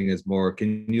 my thing is more,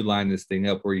 can you line this thing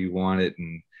up where you want it?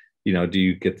 And, do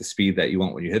you get the speed that you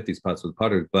want when you hit these putts with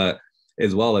putters? But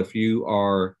as well, if you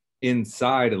are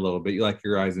inside a little bit, you like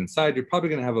your eyes inside, you're probably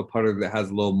going to have a putter that has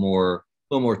a little more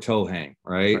toe hang,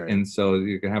 right? And so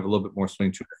you're going to have a little bit more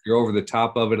swing to it. If you're over the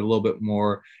top of it a little bit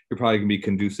more, you're probably going to be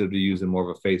conducive to using more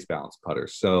of a face balance putter.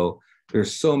 So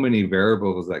there's so many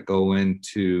variables that go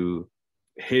into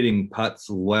hitting putts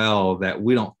well that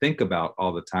we don't think about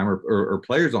all the time, or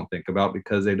players don't think about,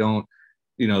 because they don't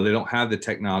have the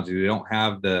technology, they don't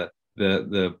have the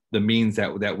means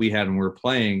that we had when we were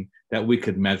playing, that we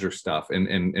could measure stuff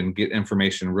and get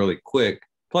information really quick.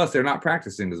 Plus, they're not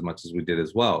practicing as much as we did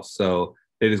as well. So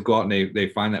they just go out and they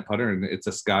find that putter, and it's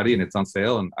a Scotty, and it's on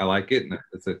sale, and I like it, and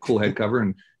it's a cool head cover,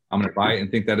 and I'm going to buy it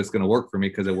and think that it's going to work for me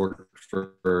because it worked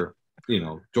for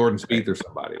Jordan Spieth or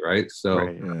somebody, right?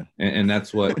 So, and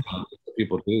that's what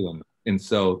people do. And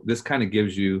so this kind of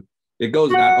gives you, it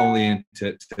goes not only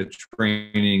into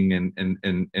training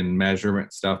and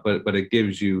measurement stuff, but it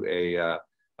gives you a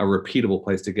repeatable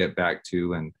place to get back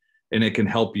to, and it can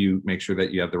help you make sure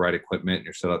that you have the right equipment and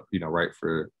you're set up, right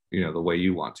for, the way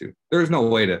you want to. There's no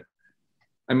way to,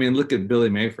 look at Billy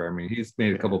Mayfair. He's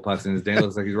made a couple putts in his day. It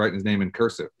looks like he's writing his name in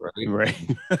cursive, right?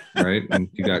 Right. And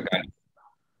you got guys.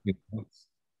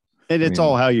 And it's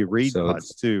all how you read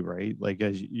putts too, right? Like,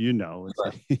 as it's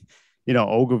like,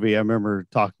 Ogilvy, I remember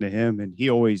talking to him, and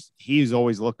he's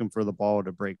always looking for the ball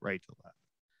to break right to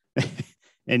left.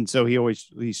 And so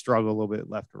he struggled a little bit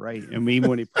left to right. And even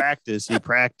when he practiced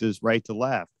right to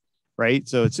left, right?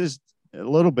 So it's just a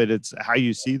little bit, it's how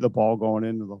you see the ball going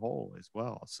into the hole as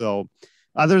well. So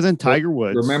other than Tiger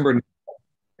Woods, remember,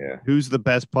 who's the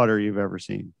best putter you've ever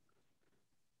seen,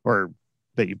 or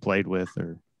that you played with?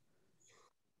 Or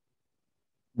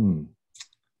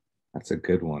that's a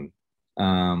good one.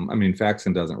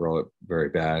 Faxon doesn't roll it very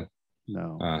bad.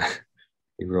 No.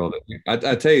 He rolled it.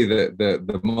 I tell you that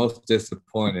the most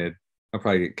disappointed, I'll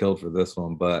probably get killed for this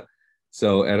one, but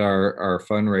so at our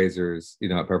fundraisers,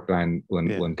 at Pepperdine,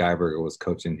 when Guyberger was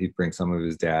coaching, he'd bring some of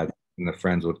his dad, and the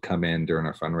friends would come in during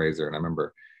our fundraiser. And I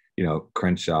remember,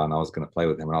 Crenshaw, and I was going to play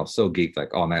with him, and I was so geeked,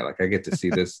 like all night, like I get to see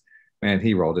this. Man,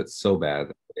 he rolled it so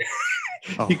bad.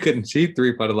 He couldn't cheat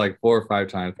 3-putted like 4 or 5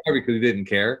 times, probably because he didn't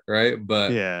care, right?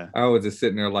 But I was just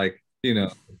sitting there like,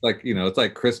 it's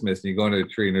like Christmas, and you go under the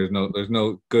tree, and there's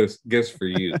no gifts for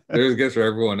you. There's gifts for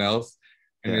everyone else,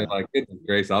 and you're like, goodness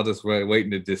gracious, I'll just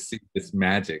waiting to just see this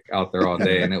magic out there all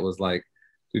day. And it was like,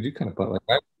 dude, you kind of putt like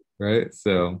that, right?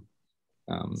 So,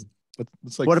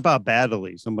 it's like, what about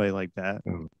Baddeley? Somebody like that?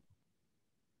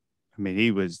 He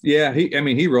was. Yeah,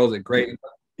 he rolls it great.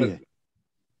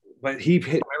 But he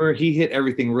hit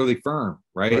everything really firm,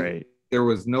 right? There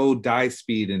was no die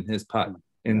speed in his putt.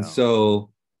 And so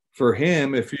for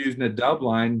him, if you're using a dub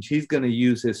line, he's going to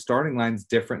use his starting lines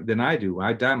different than I do.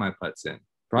 I die my putts in,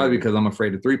 probably because I'm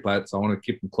afraid of 3 putts. So I want to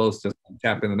keep them close to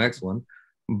tap in the next one.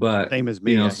 But same as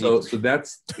me, so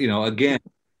that's, again,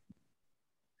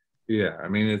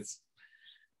 it's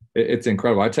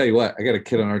incredible. I tell you what, I got a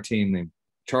kid on our team named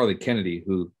Charlie Kennedy,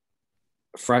 who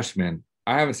freshman.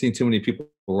 I haven't seen too many people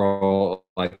roll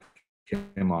like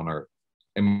him on earth.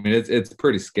 It's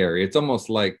pretty scary. It's almost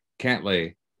like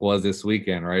Cantlay was this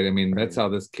weekend, right? That's how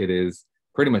this kid is.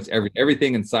 Pretty much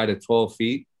everything inside of 12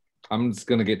 feet. I'm just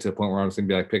gonna get to a point where I'm just gonna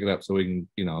be like, pick it up so we can,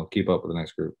 keep up with the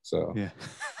next group. So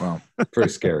wow, pretty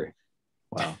scary.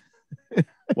 Wow.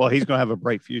 Well, he's gonna have a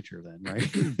bright future then, right?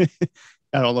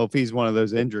 I don't know if he's one of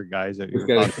those injured guys that you're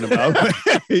talking about,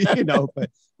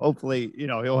 but hopefully,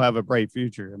 he'll have a bright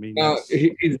future. No,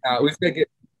 he's not.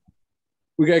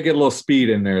 We gotta get a little speed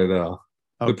in there, though.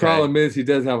 Okay. The problem is he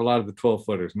does have a lot of the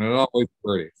 12-footers, and they're always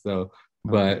 30. So,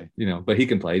 but but he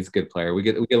can play. He's a good player. We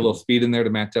get a little speed in there to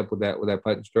match up with that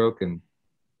putt and stroke, and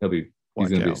he's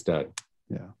gonna be a stud.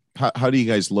 Yeah. How do you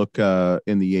guys look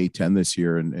in the A10 this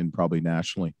year and probably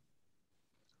nationally?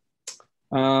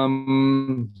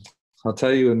 I'll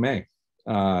tell you in May.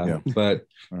 But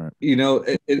right.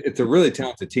 It's a really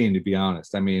talented team, to be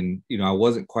honest. I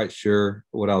wasn't quite sure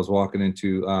what I was walking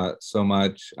into so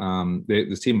much.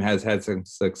 This team has had some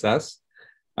success.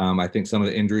 I think some of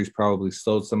the injuries probably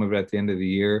slowed some of it at the end of the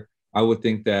year. I would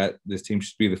think that this team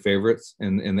should be the favorites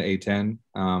in the A10.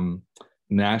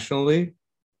 Nationally,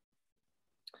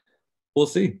 we'll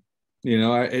see.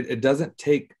 It doesn't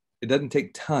take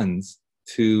tons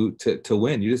to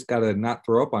win. You just got to not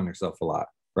throw up on yourself a lot,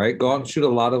 right? Go out and shoot a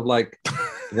lot of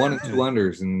 1 and 2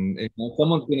 unders, and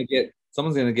someone's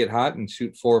gonna get hot and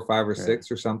shoot 4 or 5 or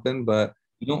 6 or something. But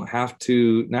you don't have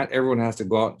to. Not everyone has to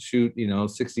go out and shoot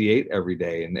 68 every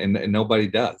day, and nobody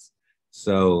does.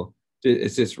 So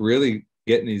it's just really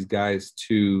getting these guys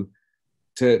to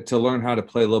learn how to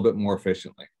play a little bit more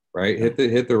efficiently, right? Hit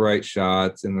the right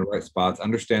shots in the right spots,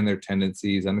 understand their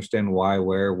tendencies, understand why,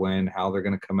 where, when, how they're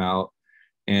going to come out.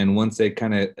 And once they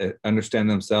kind of understand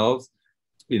themselves,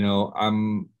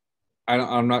 I'm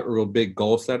not a real big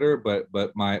goal setter, but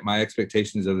my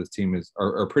expectations of this team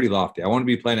are pretty lofty. I want to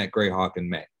be playing at Greyhawk in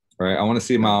May, right? I want to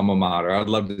see my alma mater. I'd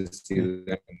love to see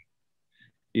them,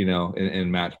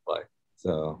 in match play.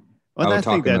 So I would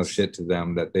talk enough shit to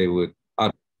them that they would.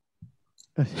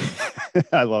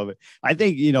 I love it. I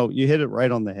think, you hit it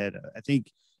right on the head. I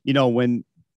think, when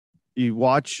you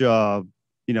watch, with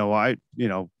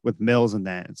Mills and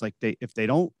that, it's like if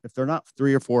they're not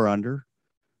 3 or 4 under,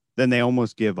 then they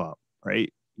almost give up,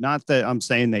 right? Not that I'm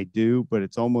saying they do, but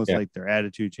it's almost like their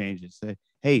attitude changes. Say,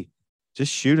 hey,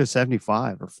 just shoot a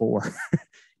 75 or 4.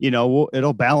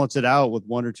 It'll balance it out with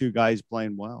 1 or 2 guys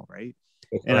playing well, right?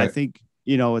 And I think,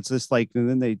 it's just like, and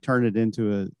then they turn it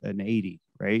into an 80,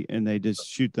 right? And they just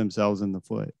shoot themselves in the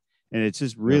foot. And it's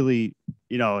just really,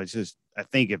 it's just, I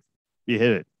think if you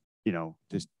hit it,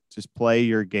 just play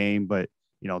your game, but,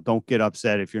 don't get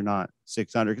upset if you're not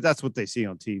 600, because that's what they see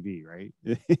on TV, right?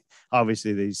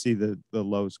 Obviously they see the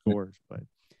low scores, but,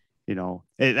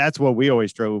 that's what we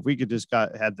always struggle. If we could just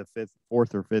had the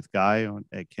 4th or 5th guy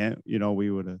at Kent, we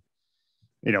would have,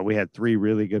 we had 3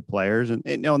 really good players, and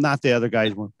not the other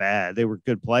guys weren't bad. They were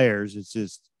good players. It's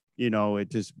just, it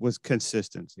just was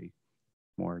consistency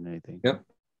more than anything. Yep.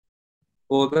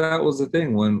 Well, that was the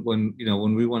thing when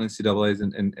we won NCAAs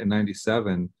in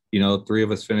 97, 3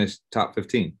 of us finished top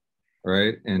 15,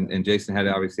 right? And Jason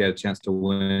obviously had a chance to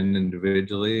win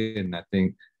individually. And I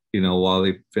think,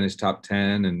 Wally finished top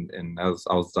 10 and I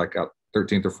was like out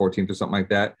 13th or 14th or something like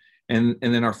that. And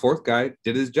then our 4th guy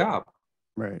did his job.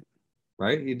 Right.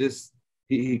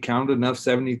 He counted enough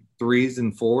 73s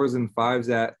and 4s and 5s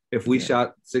that if we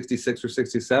shot 66 or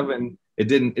 67, we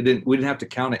didn't have to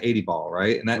count an 80 ball,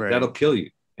 right? And that'll kill you.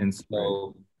 And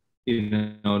so,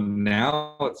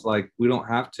 now it's like we don't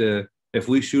have to. If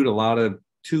we shoot a lot of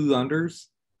 2 unders,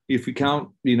 if you count,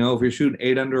 if you're shooting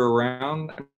 8 under a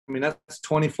round, I mean that's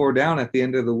 24 down at the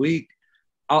end of the week.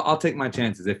 I'll take my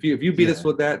chances. If you beat us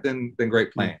with that, then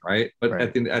great playing, right? But I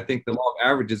think the law of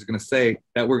averages is going to say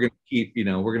that we're going to keep,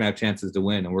 we're going to have chances to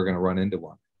win, and we're going to run into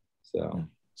one.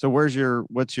 So what's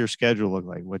your schedule look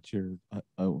like? What's your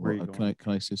can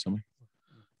I say something?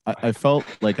 I felt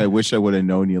like I wish I would have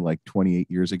known you like 28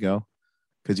 years ago,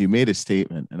 because you made a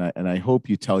statement, and I hope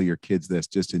you tell your kids this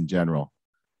just in general.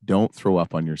 Don't throw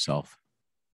up on yourself.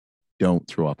 Don't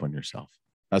throw up on yourself.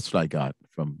 That's what I got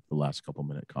from the last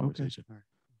couple-minute conversation. Okay.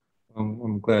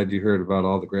 I'm glad you heard about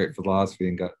all the great philosophy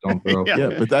and don't throw up.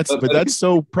 Yeah, but that's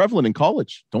so prevalent in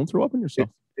college. Don't throw up on yourself.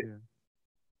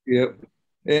 Yep.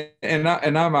 And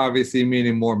I'm obviously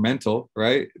meaning more mental,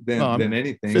 right, than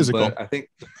anything. Physical. But I think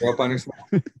throw up on yourself.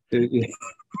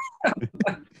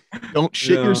 Don't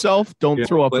shit yourself. Don't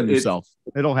throw up on yourself.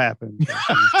 It'll happen.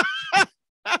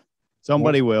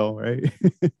 Somebody will, right?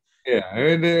 Yeah,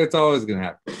 it's always gonna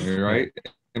happen, right?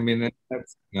 I mean,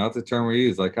 that's a term we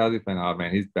use. Like, how's he playing? Oh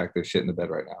man, he's back there shitting the bed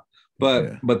right now.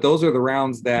 But those are the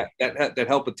rounds that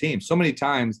help a team. So many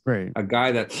times, a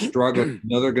guy that's struggling,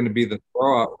 they're going to be the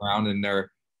throwout round, and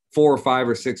they're 4 or 5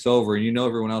 or 6 over, and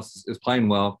everyone else is playing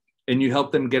well, and you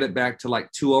help them get it back to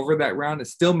like 2 over that round. It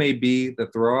still may be the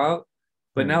throwout,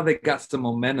 but now they got some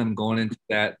momentum going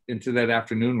into that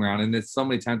afternoon round, and it's so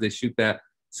many times they shoot that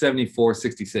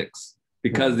 74-66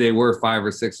 because they were 5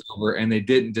 or 6 over, and they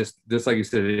didn't just like you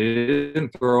said, they didn't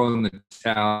throw in the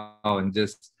towel and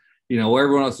just.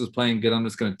 Everyone else is playing good. I'm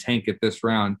just going to tank it this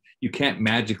round. You can't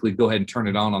magically go ahead and turn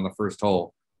it on the first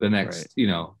hole. The next,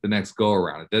 the next go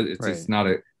around. It's just not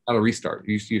a restart.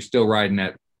 You're still riding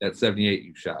that 78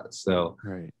 you shot. So,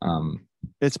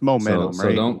 it's momentum,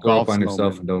 so don't go up on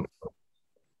yourself and don't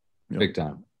big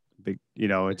time.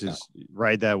 Just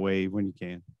ride that wave when you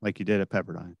can, like you did at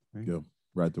Pepperdine. Right? Go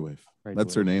ride the wave.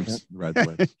 That's their names. Ride the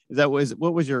wave. Was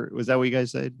that what you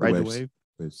guys said? Ride the wave.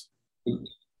 Waves.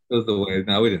 It was the waves.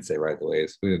 No, we didn't say ride the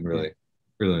waves. We didn't really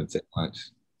didn't say much.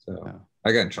 So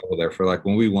I got in trouble there for like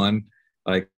when we won,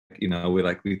 like,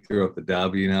 we threw up the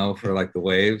dub, for like the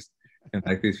waves. And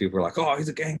like these people were like, oh, he's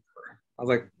a gangster. I was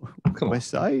like, come on. West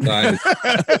Side? That's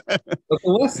the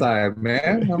West Side,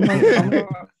 man.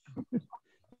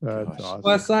 That's awesome.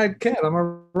 West Side cat. I'm a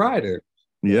rider.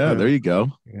 Yeah, there you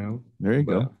go. There you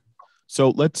go. So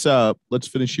let's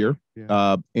finish here.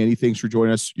 Yeah. Andy, thanks for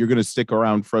joining us. You're going to stick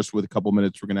around for us with a couple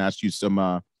minutes. We're going to ask you some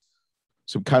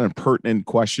kind of pertinent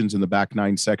questions in the back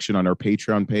 9 section on our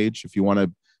Patreon page. If you want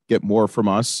to get more from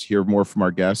us, hear more from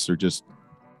our guests, or just,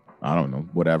 I don't know,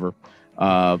 whatever,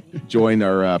 join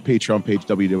our Patreon page,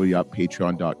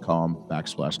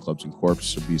 www.patreon.com/Clubs and Corps.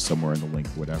 It'll be somewhere in the link,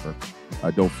 whatever.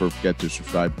 Don't forget to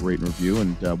subscribe, rate, and review,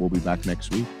 and we'll be back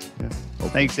next week. Yeah.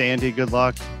 Thanks, Andy. Good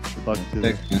luck. Good luck.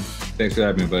 Thanks, man. Thanks for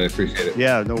having me, buddy. I appreciate it.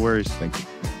 Yeah, no worries. Thank you.